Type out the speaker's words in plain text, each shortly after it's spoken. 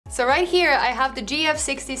So right here I have the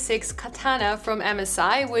GF66 Katana from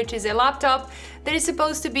MSI, which is a laptop that is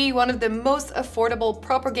supposed to be one of the most affordable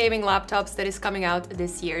proper gaming laptops that is coming out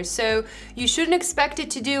this year. So you shouldn't expect it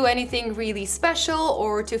to do anything really special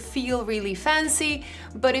or to feel really fancy,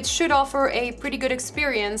 but it should offer a pretty good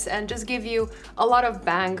experience and just give you a lot of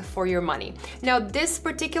bang for your money. Now this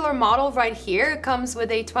particular model right here comes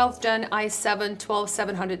with a 12th gen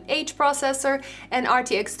i7-12700H processor, an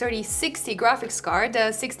RTX 3060 graphics card,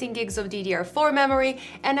 16 gigs of DDR4 memory,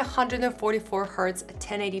 and 144Hz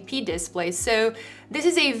 1080p display. So this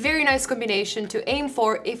is a very nice combination to aim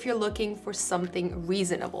for if you're looking for something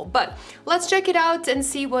reasonable. But let's check it out and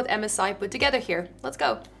see what MSI put together here. Let's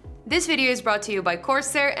go. This video is brought to you by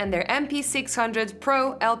Corsair and their MP600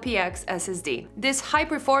 Pro LPX SSD. This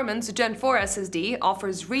high-performance Gen 4 SSD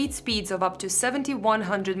offers read speeds of up to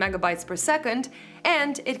 7100 megabytes per second,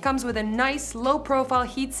 and it comes with a nice low-profile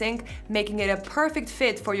heatsink, making it a perfect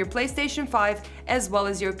fit for your PlayStation 5 as well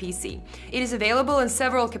as your PC. It is available in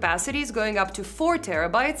several capacities, going up to 4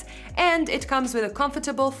 terabytes, and it comes with a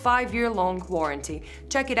comfortable 5-year-long warranty.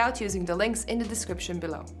 Check it out using the links in the description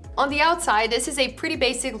below. On the outside, this is a pretty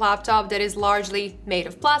basic laptop that is largely made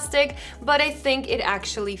of plastic, but I think it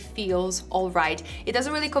actually feels alright. It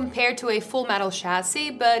doesn't really compare to a full metal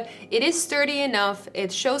chassis, but it is sturdy enough,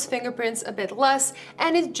 it shows fingerprints a bit less,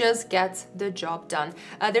 and it just gets the job done.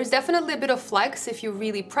 There's definitely a bit of flex if you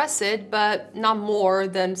really press it, but not more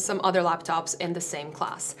than some other laptops in the same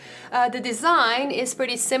class. The design is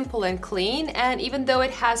pretty simple and clean, and even though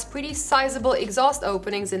it has pretty sizable exhaust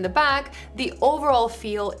openings in the back, the overall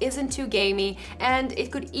feel isn't too gamey, and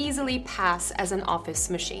it could easily pass as an office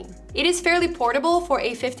machine. It is fairly portable for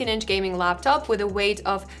a 15-inch gaming laptop with a weight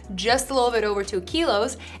of just a little bit over 2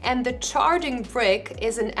 kilos, and the charging brick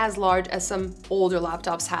isn't as large as some older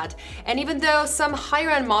laptops had. And even though some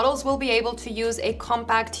higher-end models will be able to use a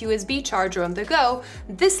compact USB charger on the go,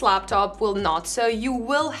 this laptop will not, so you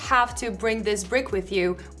will have to bring this brick with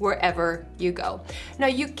you wherever you go. Now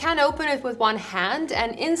you can open it with one hand,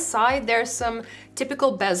 and inside there's some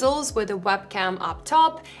typical bezels with a webcam up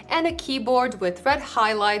top and a keyboard with red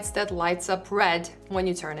highlights that lights up red when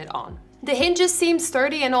you turn it on. The hinges seem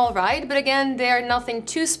sturdy and alright, but again, they're nothing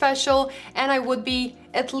too special, and I would be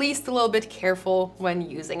at least a little bit careful when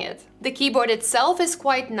using it. The keyboard itself is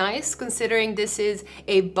quite nice, considering this is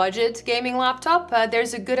a budget gaming laptop.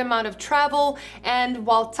 There's a good amount of travel, and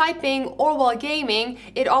while typing or while gaming,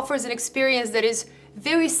 it offers an experience that is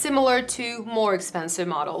very similar to more expensive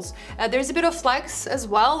models. There's a bit of flex as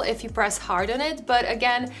well if you press hard on it, but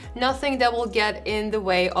again, nothing that will get in the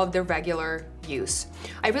way of the regular use.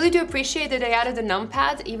 I really do appreciate that they added a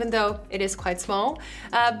numpad, even though it is quite small,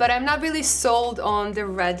 but I'm not really sold on the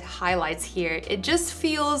red highlights here. It just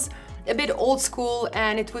feels a bit old school,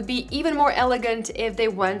 and it would be even more elegant if they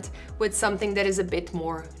went with something that is a bit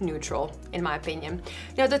more neutral, in my opinion.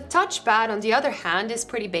 Now the touchpad, on the other hand, is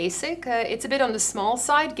pretty basic. It's a bit on the small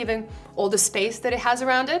side, given all the space that it has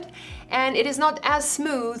around it, and it is not as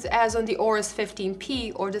smooth as on the Aorus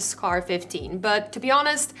 15P or the Scar 15. But to be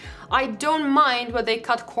honest, I don't mind when they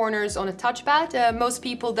cut corners on a touchpad. Most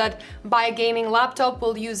people that buy a gaming laptop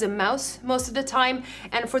will use a mouse most of the time,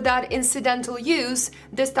 and for that incidental use,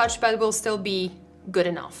 this touchpad will still be good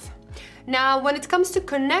enough. Now, when it comes to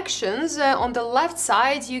connections, on the left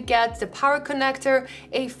side you get the power connector,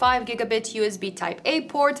 a 5 gigabit USB Type-A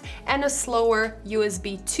port, and a slower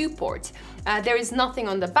USB 2 port. There is nothing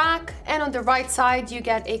on the back, and on the right side you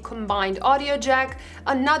get a combined audio jack,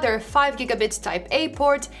 another 5 gigabit Type-A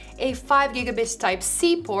port, a 5 gigabit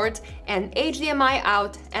Type-C port, an HDMI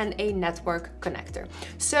out, and a network connector.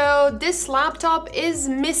 So this laptop is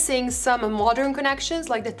missing some modern connections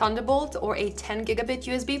like the Thunderbolt or a 10 gigabit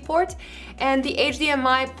USB port, and the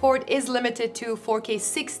HDMI port is limited to 4K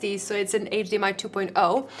 60, so it's an HDMI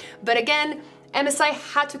 2.0. But again, MSI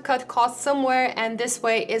had to cut costs somewhere, and this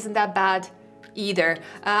way isn't that bad either.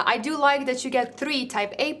 I do like that you get 3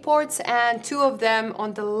 Type-A ports and 2 of them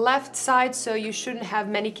on the left side, so you shouldn't have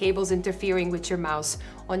many cables interfering with your mouse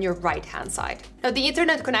on your right hand side. Now the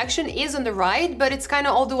Ethernet connection is on the right, but it's kind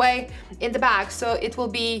of all the way in the back, so it will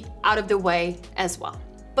be out of the way as well.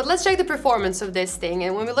 But let's check the performance of this thing,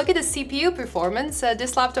 and when we look at the CPU performance,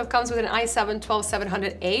 this laptop comes with an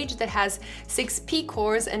i7-12700H that has 6 P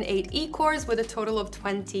cores and 8 E cores with a total of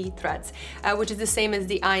 20 threads, which is the same as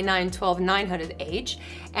the i9-12900H.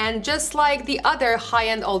 And just like the other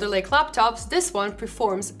high-end Alder Lake laptops, this one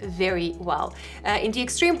performs very well. In the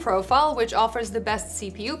Extreme profile, which offers the best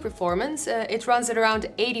CPU performance, it runs at around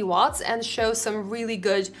 80 watts and shows some really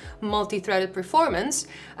good multi-threaded performance.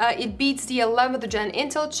 It beats the 11th gen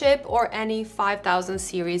Intel chip or any 5000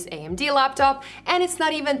 series AMD laptop, and it's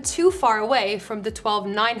not even too far away from the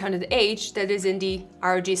 12900H that is in the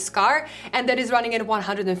ROG Scar and that is running at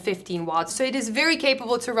 115 watts. So it is very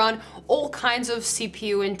capable to run all kinds of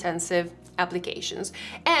CPU intensive applications.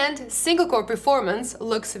 And single core performance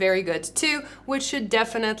looks very good too, which should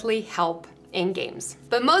definitely help in games.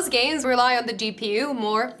 But most games rely on the GPU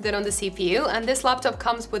more than on the CPU, and this laptop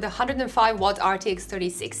comes with a 105 watt RTX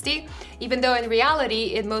 3060, even though in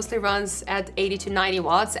reality it mostly runs at 80 to 90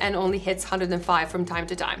 watts and only hits 105 from time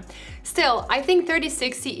to time. Still, I think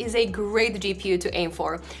 3060 is a great GPU to aim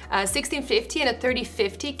for. 1650 and a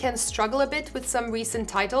 3050 can struggle a bit with some recent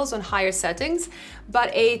titles on higher settings, but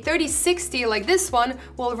a 3060 like this one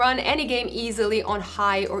will run any game easily on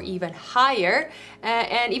high or even higher.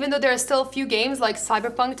 And even though there are still a few games like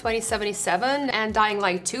Cyberpunk 2077 and Dying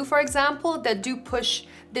Light 2, for example, that do push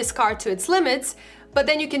this card to its limits, but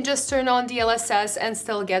then you can just turn on DLSS and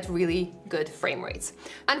still get really good frame rates.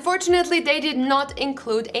 Unfortunately, they did not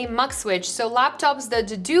include a mux switch, so laptops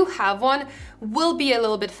that do have one will be a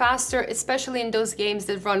little bit faster, especially in those games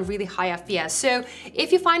that run really high FPS. So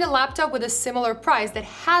if you find a laptop with a similar price that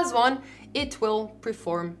has one, it will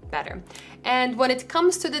perform better. And when it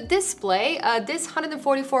comes to the display, this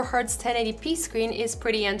 144Hz 1080p screen is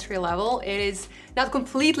pretty entry level. It is not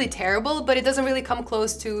completely terrible, but it doesn't really come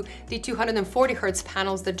close to the 240Hz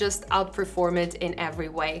panels that just outperform it in every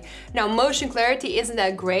way. Now, motion clarity isn't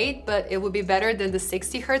that great, but it would be better than the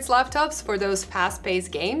 60Hz laptops for those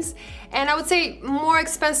fast-paced games. And I would say more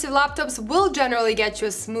expensive laptops will generally get you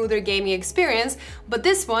a smoother gaming experience, but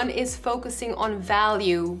this one is focusing on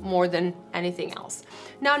value more than anything else.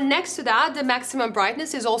 Now, next to that, the maximum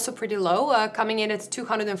brightness is also pretty low, coming in at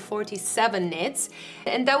 247 nits,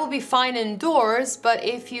 and that will be fine indoors, but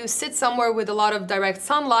if you sit somewhere with a lot of direct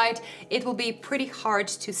sunlight, it will be pretty hard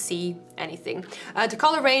to see anything. The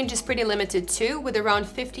color range is pretty limited too, with around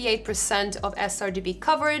 58% of sRGB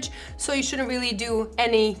coverage, so you shouldn't really do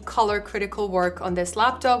any color critical work on this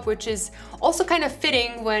laptop, which is also kind of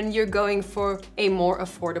fitting when you're going for a more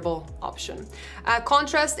affordable option.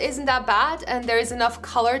 Contrast isn't that bad, and there is enough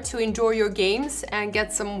color to enjoy your games and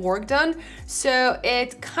get some work done, so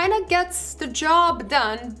it kind of gets the job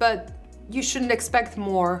done, but you shouldn't expect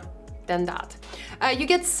more than that. You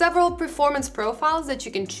get several performance profiles that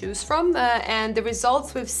you can choose from, and the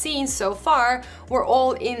results we've seen so far were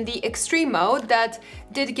all in the extreme mode that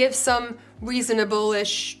did give some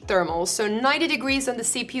reasonable-ish thermals. So 90 degrees on the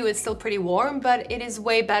CPU is still pretty warm, but it is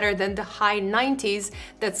way better than the high 90s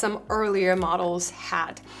that some earlier models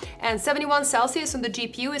had. And 71 Celsius on the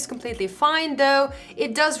GPU is completely fine, though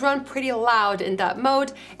it does run pretty loud in that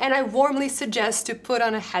mode, and I warmly suggest to put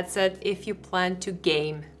on a headset if you plan to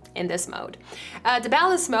game in this mode. The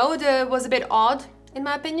balance mode was a bit odd, in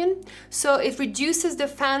my opinion. So it reduces the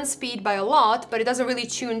fan speed by a lot, but it doesn't really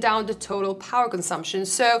tune down the total power consumption.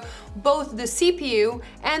 So both the CPU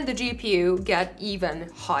and the GPU get even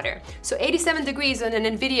hotter. So 87 degrees on an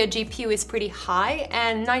Nvidia GPU is pretty high,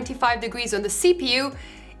 and 95 degrees on the CPU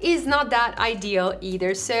is not that ideal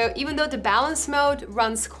either. So even though the balance mode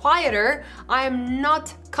runs quieter, I am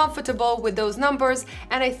not comfortable with those numbers,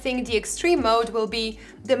 and I think the extreme mode will be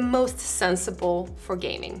the most sensible for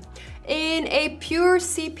gaming. In a pure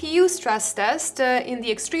CPU stress test, in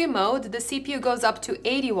the extreme mode, the CPU goes up to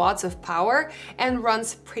 80 watts of power and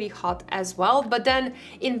runs pretty hot as well. But then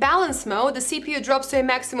in balance mode, the CPU drops to a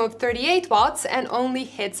maximum of 38 watts and only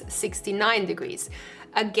hits 69 degrees.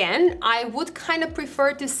 Again, I would kind of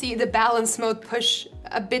prefer to see the balance mode push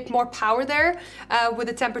a bit more power there, with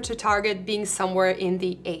the temperature target being somewhere in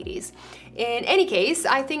the 80s. In any case,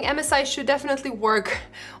 I think MSI should definitely work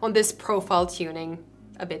on this profile tuning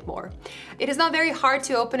a bit more. It is not very hard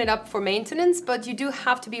to open it up for maintenance, but you do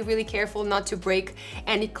have to be really careful not to break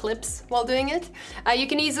any clips while doing it. You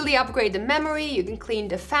can easily upgrade the memory, you can clean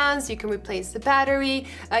the fans, you can replace the battery,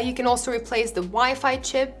 you can also replace the Wi-Fi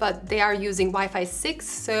chip, but they are using Wi-Fi 6,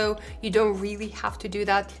 so you don't really have to do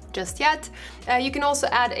that just yet. You can also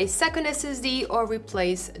add a second SSD or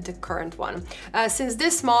replace the current one. Since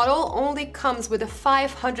this model only comes with a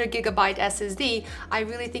 500GB SSD, I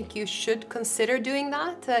really think you should consider doing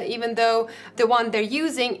that. Even though the one they're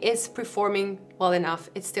using is performing well enough,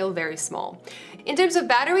 it's still very small. In terms of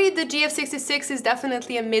battery, the GF66 is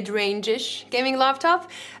definitely a mid-range-ish gaming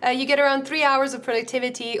laptop. You get around 3 hours of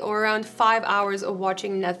productivity or around 5 hours of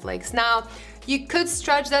watching Netflix. Now, you could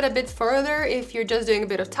stretch that a bit further if you're just doing a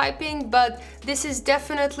bit of typing, but this is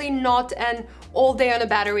definitely not an all day on a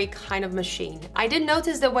battery kind of machine. I did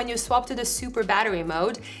notice that when you swap to the super battery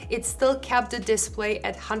mode, it still kept the display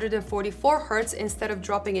at 144 Hz instead of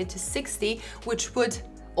dropping it to 60, which would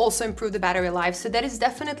also improve the battery life. So that is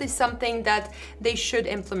definitely something that they should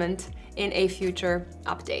implement in a future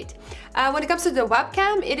update. When it comes to the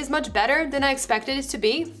webcam, it is much better than I expected it to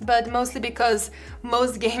be, but mostly because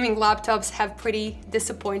most gaming laptops have pretty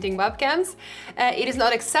disappointing webcams. It is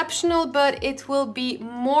not exceptional, but it will be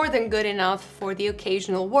more than good enough for the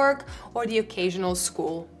occasional work or the occasional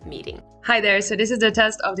school meeting. Hi there, so this is the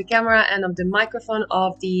test of the camera and of the microphone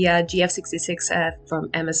of the GF66 from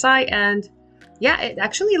MSI, and yeah, it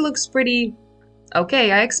actually looks pretty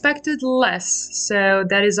okay. I expected less, so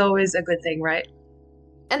that is always a good thing, right?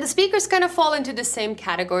 And the speakers kind of fall into the same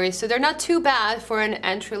category, so they're not too bad for an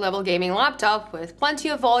entry-level gaming laptop with plenty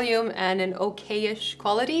of volume and an okay-ish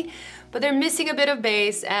quality, but they're missing a bit of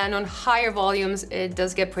bass, and on higher volumes it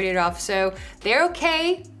does get pretty rough, so they're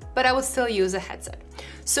okay, but I would still use a headset.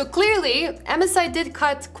 So clearly, MSI did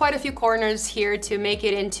cut quite a few corners here to make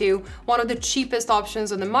it into one of the cheapest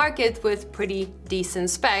options on the market with pretty decent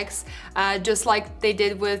specs, just like they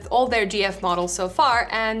did with all their GF models so far,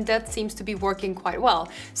 and that seems to be working quite well.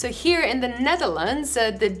 So here in the Netherlands,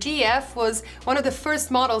 the GF was one of the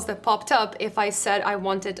first models that popped up if I said I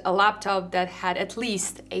wanted a laptop that had at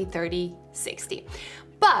least a 3060.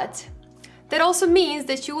 But that also means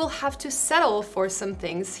that you will have to settle for some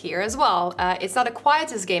things here as well. It's not the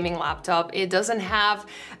quietest gaming laptop, it doesn't have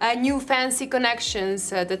new fancy connections,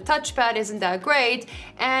 the touchpad isn't that great,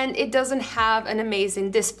 and it doesn't have an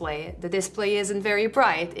amazing display. The display isn't very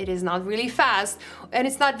bright, it is not really fast, and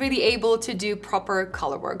it's not really able to do proper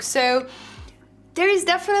color work. So there is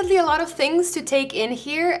definitely a lot of things to take in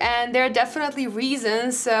here, and there are definitely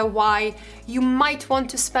reasons why you might want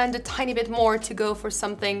to spend a tiny bit more to go for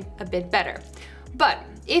something a bit better. But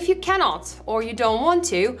if you cannot or you don't want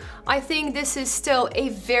to, I think this is still a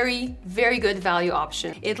very, very good value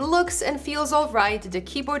option. It looks and feels all right, the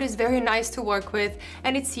keyboard is very nice to work with,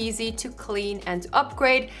 and it's easy to clean and to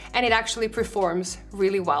upgrade, and it actually performs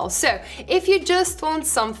really well. So if you just want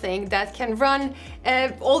something that can run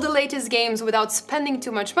all the latest games without spending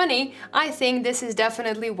too much money, I think this is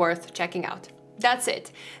definitely worth checking out. That's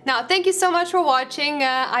it. Now, thank you so much for watching.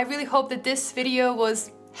 I really hope that this video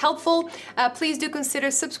was helpful. Please do consider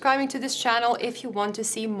subscribing to this channel if you want to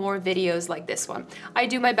see more videos like this one. I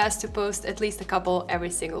do my best to post at least a couple every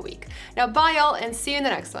single week. Now, bye all, and see you in the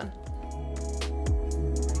next one.